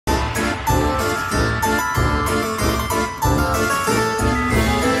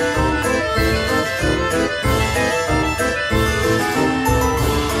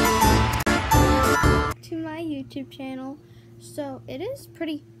So it is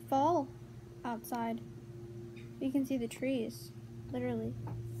pretty fall outside. You can see the trees, literally.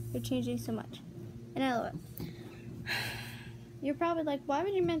 They're changing so much, and I love it. You're probably like, why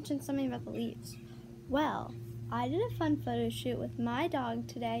would you mention something about the leaves? Well, I did a fun photo shoot with my dog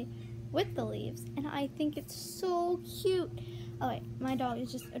today with the leaves, and I think it's so cute. Oh wait, my dog is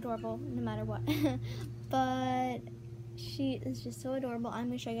just adorable no matter what. But she is just so adorable. I'm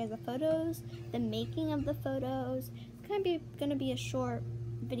gonna show you guys the photos, the making of the photos. It's gonna be a short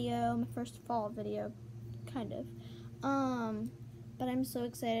video, my first fall video, kind of. But I'm so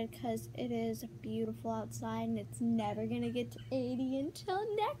excited because it is beautiful outside and it's never gonna get to 80 until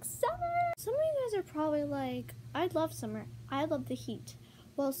next summer. Some of you guys are probably like, I love summer. I love the heat.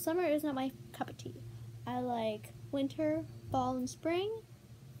 Well, summer is not my cup of tea. I like winter, fall, and spring.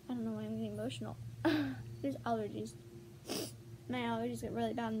 I don't know why I'm getting emotional. There's allergies. My allergies get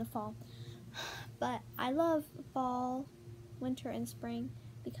really bad in the fall. But I love fall, winter, and spring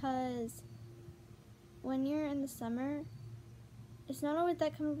because when you're in the summer, it's not always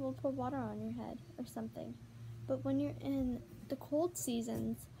that comfortable to put water on your head or something. But when you're in the cold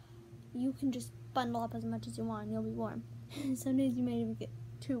seasons, you can just bundle up as much as you want and you'll be warm. Sometimes you may even get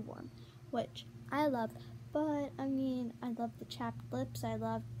too warm, which I love. But, I mean, I love the chapped lips. I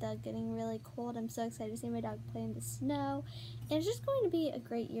love the getting really cold. I'm so excited to see my dog play in the snow. And it's just going to be a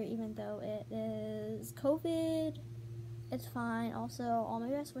great year, even though it is COVID. It's fine. Also, all my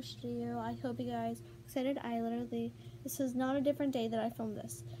best wishes to you. I hope you guys are excited. This is not a different day that I filmed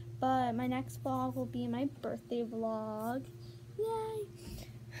this. But my next vlog will be my birthday vlog. Yay!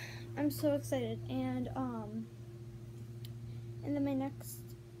 I'm so excited. And then my next...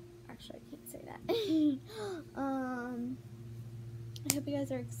 Actually, I can't say that. I hope you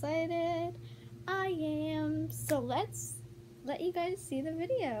guys are excited. I am. So let's let you guys see the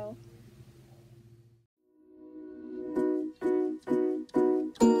video.